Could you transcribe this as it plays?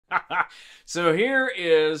So here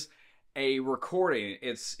is a recording.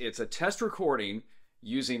 It's a test recording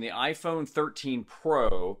using the iPhone 13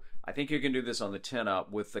 Pro. I think you can do this on the 10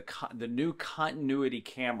 up with the new continuity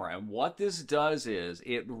camera. And what this does is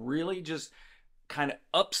it really just kind of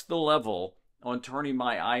ups the level on turning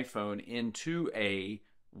my iPhone into a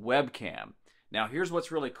webcam. Now, here's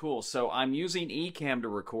what's really cool. So I'm using Ecamm to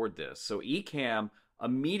record this. So Ecamm,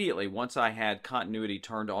 immediately, once I had continuity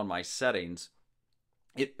turned on my settings,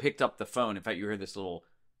 it picked up the phone. In fact, you hear this little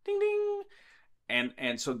ding ding.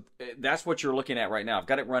 And so that's what you're looking at right now. I've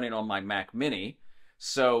got it running on my Mac Mini.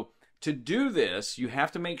 So to do this, you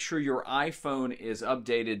have to make sure your iPhone is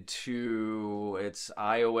updated to its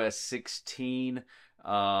iOS 16.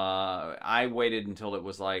 I waited until it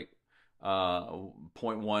was like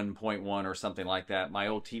 0.1 or something like that. My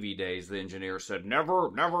old TV days, the engineer said, never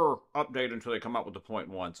update until they come out with the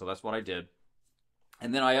 0.1. So that's what I did.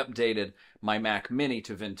 And then I updated my Mac Mini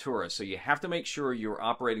to Ventura. So you have to make sure your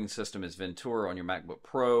operating system is Ventura on your MacBook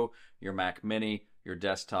Pro, your Mac Mini, your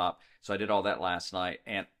desktop. So I did all that last night.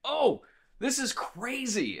 And oh, this is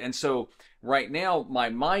crazy. And so right now my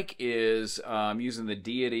mic is using the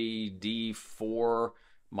Deity D4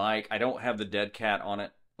 mic. I don't have the Dead Cat on it.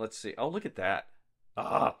 Let's see. Oh, look at that.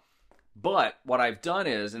 But what I've done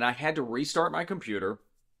is, and I had to restart my computer.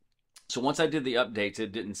 So once I did the updates,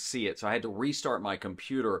 it didn't see it. So I had to restart my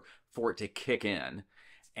computer for it to kick in.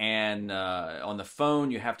 And on the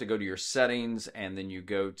phone, you have to go to your settings, and then you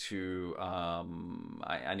go to,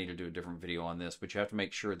 I need to do a different video on this, but you have to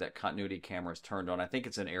make sure that continuity camera is turned on. I think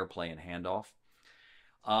it's an AirPlay and handoff.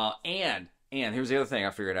 And here's the other thing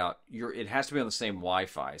I figured out. It has to be on the same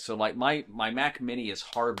Wi-Fi. So like my Mac Mini is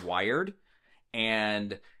hardwired,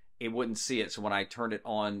 and it wouldn't see it. So when I turned it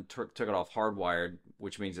on, took it off hardwired,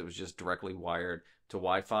 which means it was just directly wired to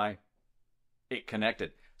Wi-Fi, it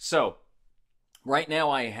connected. So right now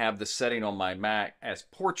I have the setting on my Mac as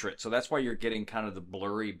portrait. So that's why you're getting kind of the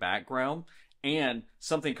blurry background and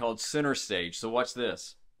something called center stage. So watch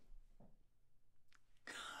this.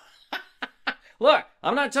 Look,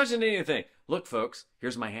 I'm not touching anything. Look, folks,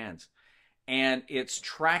 here's my hands. And it's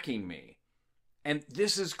tracking me. And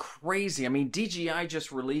this is crazy. I mean, DJI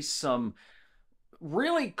just released some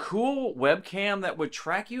really cool webcam that would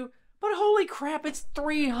track you, but holy crap, it's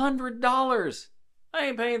 $300. I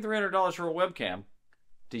ain't paying $300 for a webcam.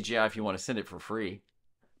 DJI, if you want to send it for free.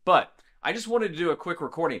 But I just wanted to do a quick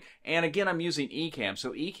recording. And again, I'm using Ecamm.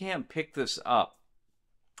 So Ecamm picked this up.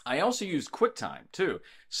 I also used QuickTime too.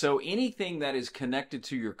 So anything that is connected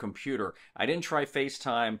to your computer, I didn't try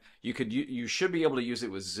FaceTime. You should be able to use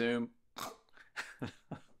it with Zoom.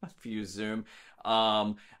 If you use Zoom.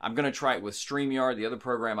 I'm going to try it with StreamYard, the other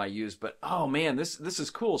program I use. But oh man, this is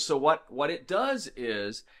cool. So what it does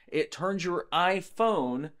is it turns your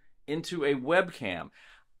iPhone into a webcam.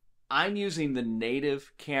 I'm using the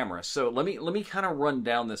native camera. So let me kind of run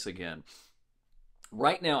down this again.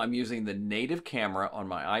 Right now I'm using the native camera on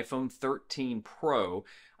my iPhone 13 Pro.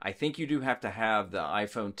 I think you do have to have the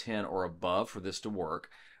iPhone 10 or above for this to work.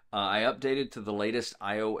 I updated to the latest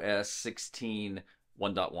iOS 16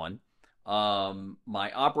 1.1.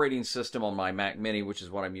 My operating system on my Mac Mini, which is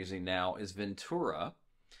what I'm using now, is Ventura.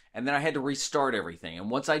 And then I had to restart everything. And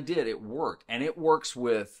once I did, it worked. And it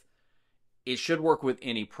should work with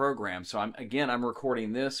any program. So I'm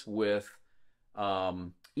recording this with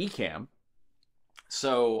Ecamm.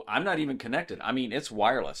 So I'm not even connected. I mean, it's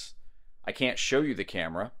wireless. I can't show you the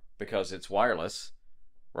camera because it's wireless,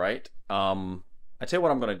 right? I tell you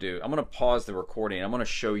what I'm going to do. I'm going to pause the recording. I'm going to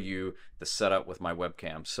show you the setup with my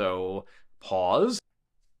webcam. So pause.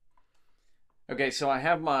 Okay, so I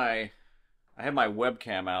have my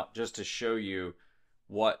webcam out just to show you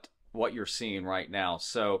what you're seeing right now.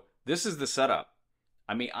 So this is the setup.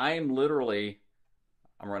 I mean, I'm running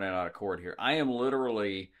out of cord here. I am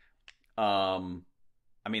literally, I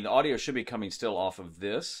mean, the audio should be coming still off of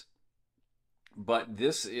this. But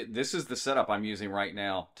this is the setup I'm using right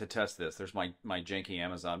now to test this. There's my janky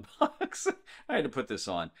Amazon box. I had to put this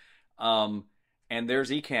on. And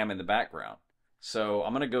there's Ecamm in the background. So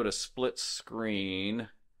I'm going to go to split screen.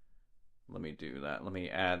 Let me do that. Let me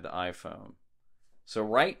add the iPhone. So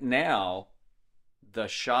right now, the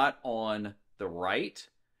shot on the right,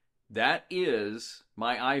 that is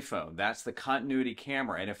my iPhone. That's the continuity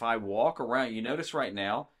camera. And if I walk around, you notice right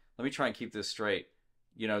now, let me try and keep this straight.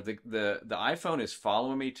 You know, the iPhone is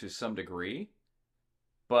following me to some degree,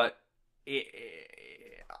 but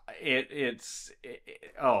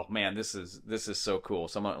oh man, this is so cool.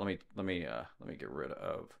 So let me get rid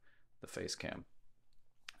of the face cam.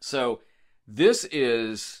 So this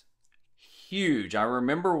is huge. I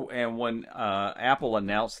remember, and when Apple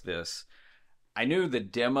announced this, I knew the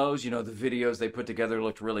demos, the videos they put together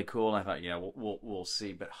looked really cool, and I thought, yeah, we'll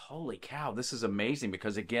see. But holy cow, this is amazing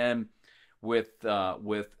because again, with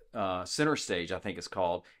Center Stage, I think it's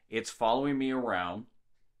called, it's following me around.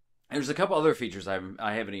 There's a couple other features I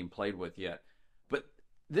haven't even played with yet, but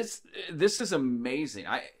this is amazing.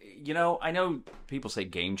 I know people say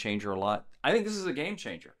game changer a lot. I think this is a game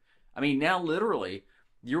changer. I mean, now literally,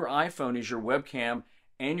 your iPhone is your webcam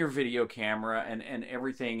and your video camera and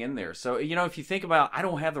everything in there. So if you think about, I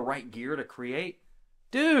don't have the right gear to create,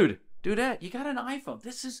 dudette, you got an iPhone.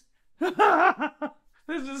 This is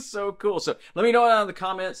this is so cool. So let me know down in the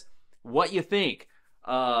comments what you think.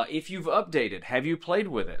 If you've updated, have you played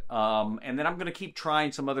with it? And then I'm going to keep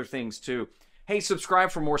trying some other things too. Hey,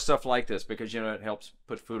 subscribe for more stuff like this because, it helps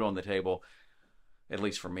put food on the table, at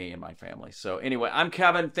least for me and my family. So anyway, I'm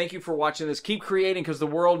Kevin. Thank you for watching this. Keep creating because the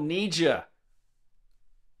world needs you.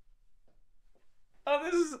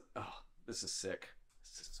 This is sick.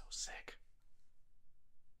 This is so sick.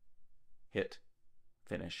 Hit,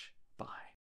 finish, bye.